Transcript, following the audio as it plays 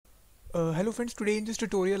Hello friends, today in this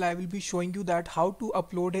tutorial I will be showing you that how to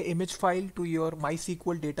upload an image file to your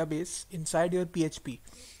MySQL database inside your PHP.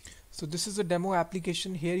 So this is a demo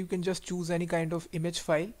application. Here you can just choose any kind of image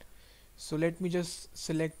file. So let me just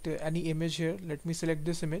select any image here. Let me select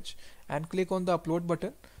this image and click on the upload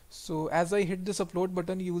button. So as I hit this upload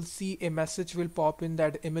button, you will see a message will pop in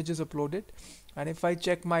that image is uploaded. And if I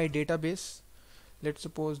check my database, let's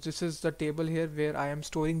suppose this is the table here where I am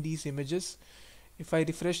storing these images. If I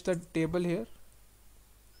refresh the table here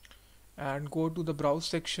and go to the browse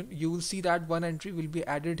section, you will see that one entry will be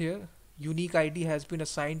added here. Unique ID has been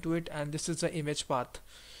assigned to it, and this is the image path.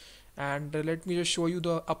 And let me just show you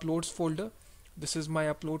the uploads folder. This is my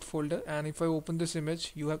upload folder, and if I open this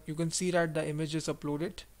image, you can see that the image is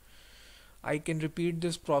uploaded. I can repeat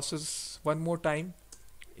this process one more time.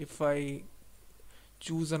 If I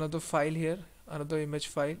choose another file here, another image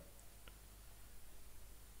file,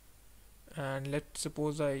 and let's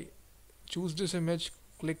suppose I choose this image,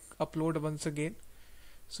 click upload once again.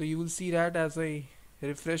 So you will see that as I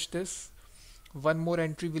refresh this, one more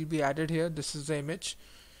entry will be added here. This is the image,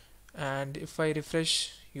 and if I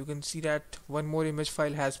refresh, you can see that one more image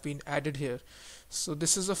file has been added here. So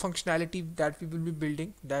this is a functionality that we will be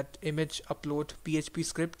building, that image upload PHP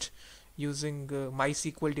script using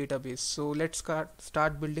MySQL database. So let's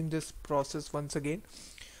start building this process once again.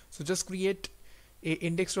 So just create a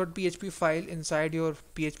index.php file inside your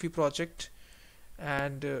PHP project,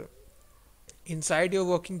 and inside your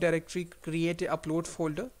working directory create a upload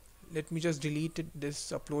folder. Let me just delete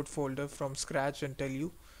this upload folder from scratch and tell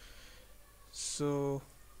you. So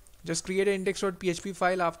just create an index.php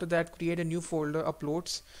file. After that, create a new folder,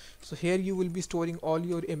 uploads. So here you will be storing all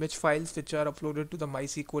your image files which are uploaded to the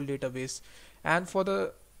MySQL database. And for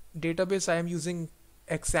the database, I am using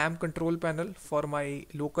exam control panel for my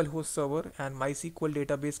localhost server, and MySQL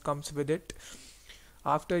database comes with it.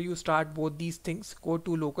 After you start both these things, go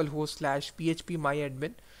to localhost/php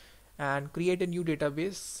myadmin and create a new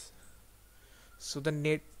database. So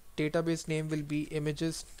the database name will be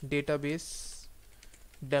images database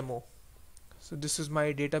demo. So this is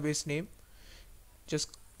my database name.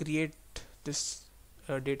 Just create this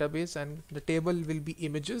database, and the table will be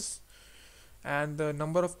images, and the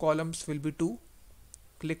number of columns will be 2.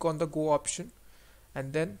 Click on the go option,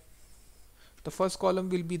 and then the first column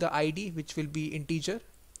will be the ID, which will be integer,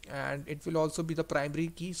 and it will also be the primary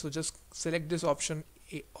key. So just select this option,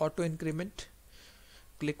 auto increment,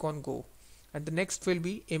 click on go, and the next will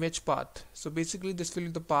be image path. So basically this will be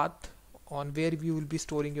the path on where you will be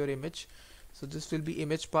storing your image. So this will be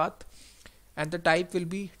image path, and the type will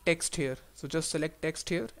be text here. So just select text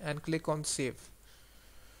here and click on save.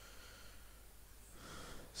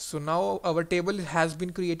 So now our table has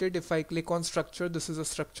been created. If I click on structure, this is a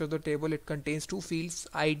structure of the table. It contains 2 fields,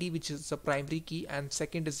 ID, which is the primary key, and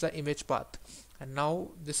second is the image path. And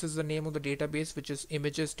now this is the name of the database, which is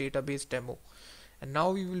images database demo. And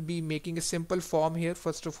now we will be making a simple form here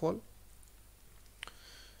first of all.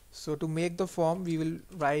 So to make the form, we will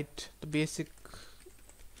write the basic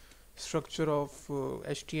structure of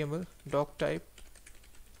HTML, doc type,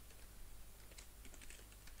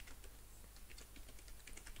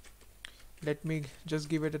 let me just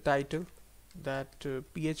give it a title, that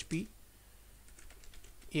PHP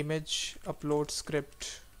image upload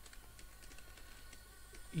script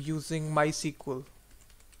using MySQL.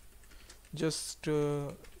 Just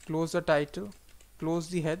close the title, close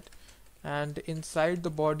the head, and inside the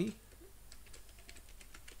body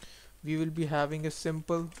we will be having a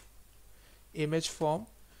simple image form.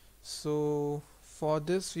 So for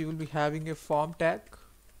this we will be having a form tag.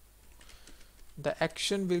 The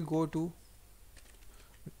action will go to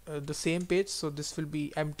the same page, so this will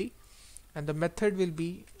be empty, and the method will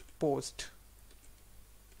be post.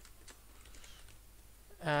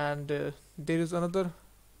 And there is another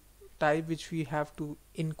type which we have to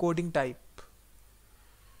encoding type.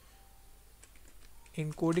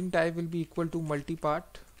 Encoding type will be equal to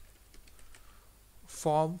multipart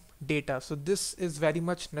form data. So this is very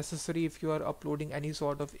much necessary if you are uploading any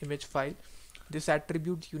sort of image file. This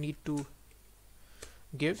attribute you need to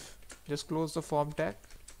give. Just close the form tag.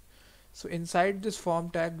 So inside this form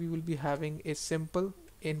tag we will be having a simple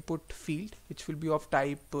input field which will be of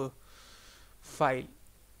type file.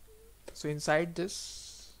 So inside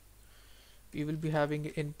this we will be having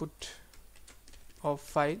input of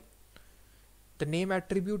file. The name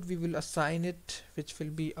attribute we will assign it, which will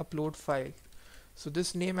be upload file. So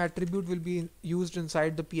this name attribute will be used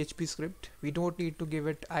inside the PHP script. We don't need to give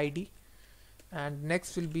it ID. And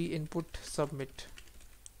next will be input submit.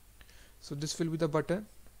 So this will be the button.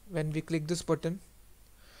 When we click this button,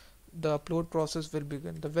 the upload process will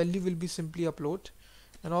begin. The value will be simply upload,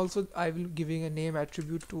 and also I will giving a name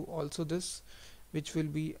attribute to also this, which will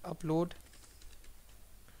be upload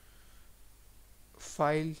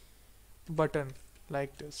file button,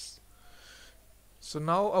 like this. So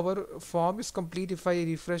now our form is complete. If I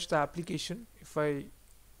refresh the application, if I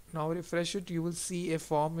now refresh it, you will see a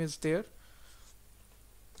form is there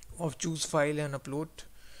of choose file and upload.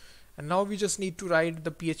 And now we just need to write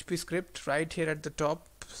the PHP script right here at the top.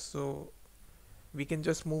 So we can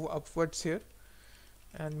just move upwards here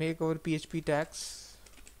and make our PHP tags,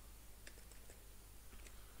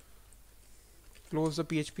 close the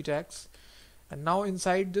PHP tags. And now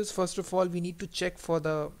inside this, first of all, we need to check for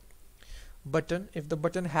the button, if the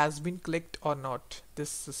button has been clicked or not, this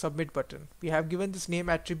submit button. We have given this name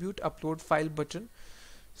attribute upload file button.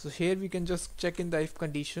 So here we can just check in the if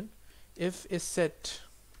condition. If is set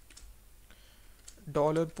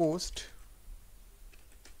 $post,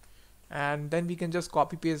 and then we can just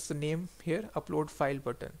copy paste the name here, upload file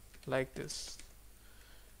button, like this.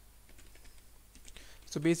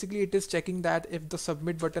 So basically it is checking that if the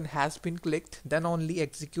submit button has been clicked, then only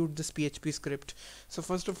execute this PHP script. So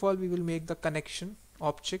first of all, we will make the connection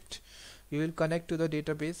object. We will connect to the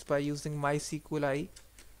database by using MySQL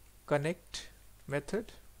connect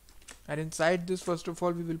method. And inside this, first of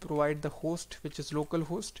all, we will provide the host, which is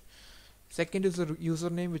localhost. Second is the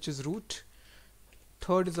username, which is root.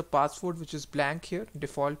 Third is the password, which is blank here,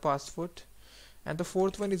 default password. And the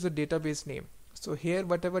fourth one is the database name. So here,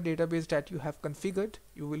 whatever database that you have configured,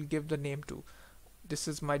 you will give the name to. This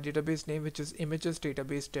is my database name, which is images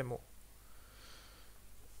database demo.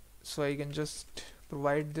 So I can just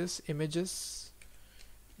provide this images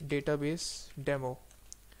database demo.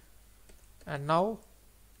 And now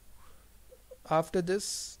after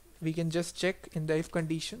this, we can just check in the if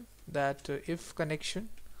condition that if connection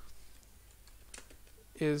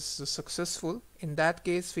is successful. In that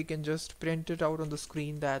case, we can just print it out on the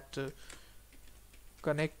screen that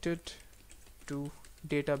connected to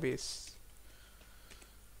database.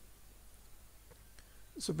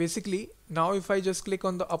 So basically, now if I just click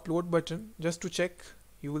on the upload button just to check,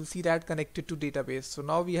 you will see that connected to database. So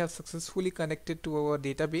now we have successfully connected to our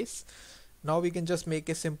database. Now we can just make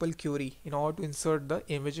a simple query in order to insert the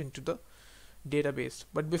image into the database.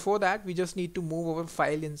 But before that, we just need to move our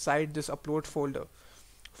file inside this upload folder.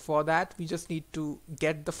 For that, we just need to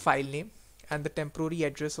get the file name and the temporary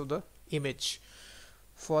address of the image.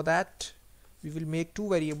 For that, we will make two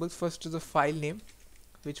variables. First is the file name,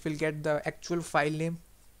 which will get the actual file name,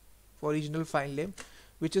 original file name,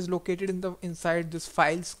 which is located in the inside this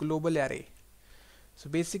files global array. So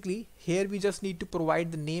basically, here we just need to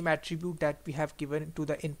provide the name attribute that we have given to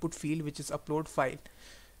the input field, which is upload file.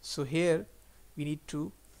 So here we need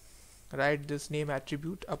to write this name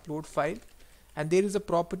attribute upload file, and there is a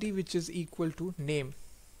property which is equal to name,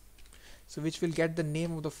 so which will get the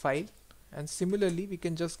name of the file. And similarly, we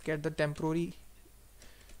can just get the temporary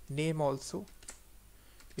name also,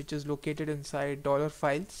 which is located inside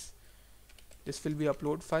 $files. This will be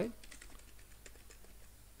upload file.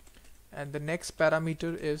 And the next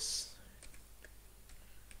parameter is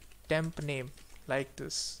temp name, like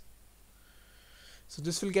this. So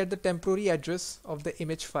this will get the temporary address of the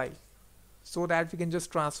image file, so that we can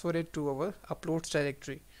just transfer it to our uploads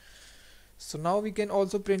directory. So now we can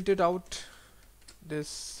also print it out,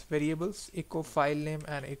 this variables echo file name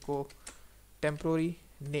and echo temporary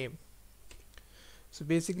name. So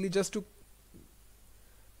basically, just to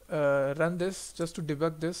run this, just to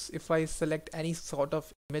debug this, if I select any sort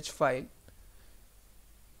of image file,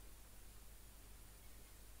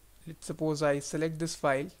 let's suppose I select this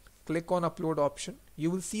file, click on upload option,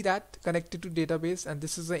 you will see that connected to database, and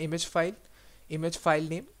this is the image file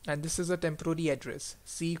name, and this is a temporary address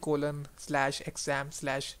c:/exam/temp.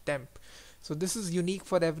 So this is unique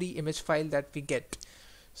for every image file that we get.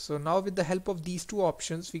 So now with the help of these two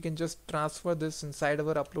options, we can just transfer this inside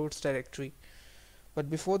our uploads directory. But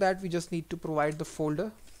before that, we just need to provide the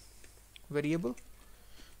folder variable.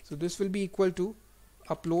 So this will be equal to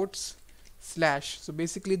uploads /. So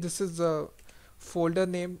basically, this is the folder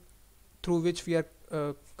name through which we are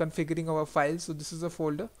configuring our files. So this is a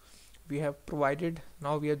folder we have provided.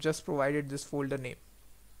 Now we have just provided this folder name,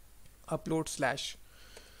 uploads /.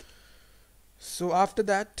 So after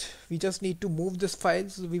that, we just need to move this file.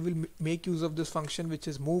 So we will make use of this function, which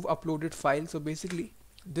is move uploaded file. So basically,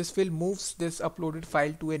 this will moves this uploaded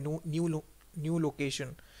file to a new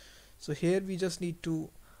location. So here we just need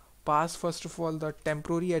to pass first of all the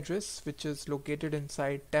temporary address, which is located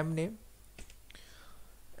inside temp name.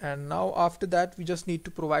 And now after that, we just need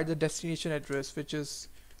to provide the destination address, which is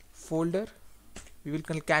folder. We will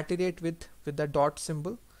concatenate with the dot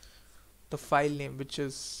symbol the file name, which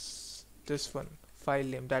is this one, file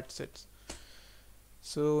name, that's it.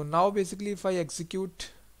 So now basically if I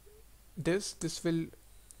execute this will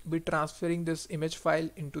be transferring this image file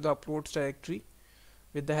into the uploads directory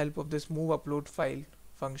with the help of this move upload file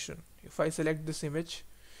function. If I select this image,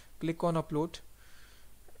 click on upload,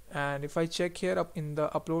 and if I check here up in the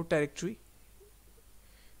upload directory,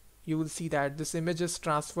 you will see that this image is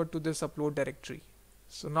transferred to this upload directory.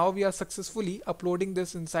 So now we are successfully uploading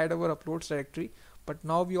this inside our uploads directory, but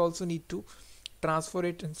now we also need to transfer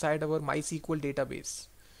it inside our MySQL database.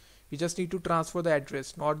 We just need to transfer the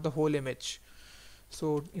address, not the whole image.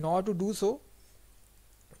 So in order to do so,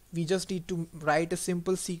 we just need to write a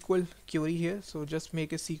simple SQL query here. So just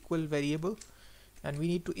make a SQL variable, and we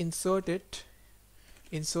need to insert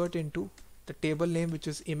into the table name, which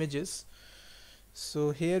is images.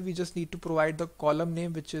 So here we just need to provide the column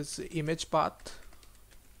name, which is image path,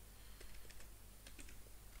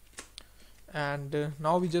 and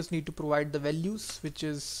now we just need to provide the values, which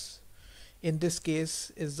is in this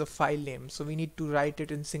case is the file name. So we need to write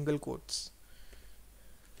it in single quotes.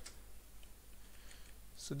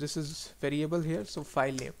 So this is variable here, so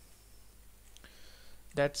file name,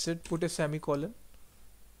 that's it, put a semicolon.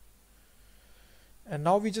 And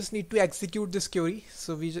now we just need to execute this query.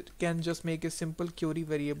 So we can just make a simple query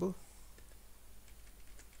variable,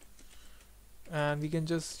 and we can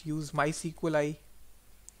just use MySQL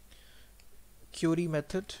query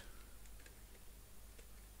method.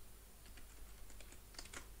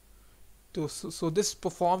 So this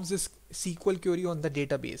performs this SQL query on the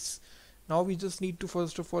database. Now we just need to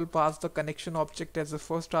first of all pass the connection object as the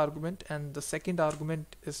first argument, and the second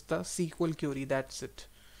argument is the SQL query, that's it.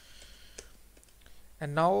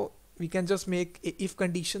 And now we can just make a if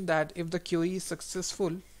condition that if the query is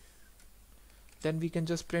successful, then we can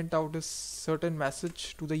just print out a certain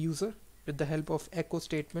message to the user with the help of echo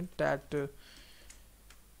statement, that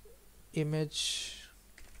image,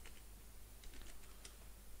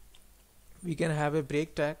 we can have a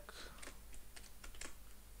break tag,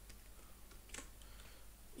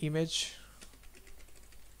 image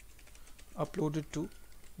uploaded to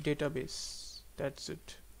database, that's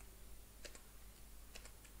it.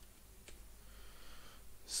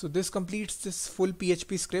 So this completes this full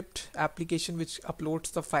PHP script application which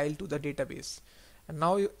uploads the file to the database. And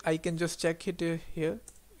now I can just check it here.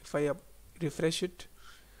 If I refresh it,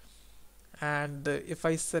 and if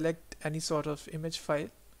I select any sort of image file,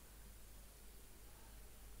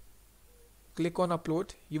 click on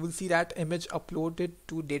upload, you will see that image uploaded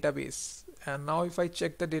to database. And now if I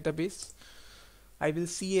check the database, I will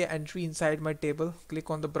see an entry inside my table. Click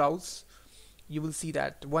on the browse, you will see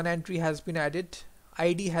that one entry has been added.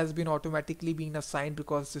 ID has been automatically been assigned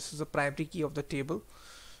because this is a primary key of the table,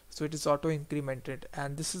 so it is auto incremented,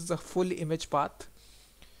 and this is the full image path.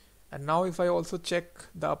 And now if I also check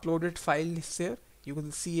the uploaded files here, you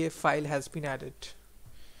will see a file has been added.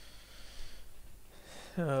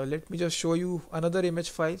 Let me just show you another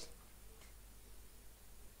image file.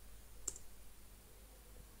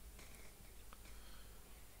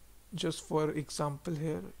 Just for example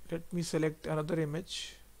here, let me select another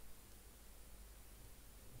image.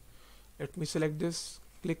 Let me select this,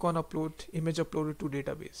 click on upload, image uploaded to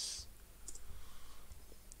database.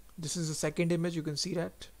 This is the second image, you can see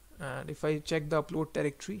that. And if I check the upload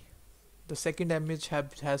directory, the second image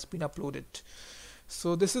has been uploaded.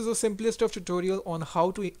 So this is the simplest of tutorial on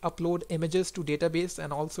how to upload images to database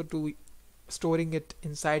and also to storing it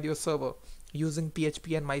inside your server using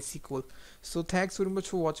PHP and MySQL. So thanks very much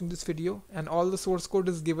for watching this video, and all the source code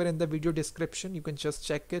is given in the video description. You can just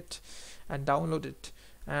check it and download it.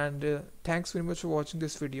 And thanks very much for watching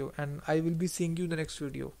this video, and I will be seeing you in the next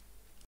video.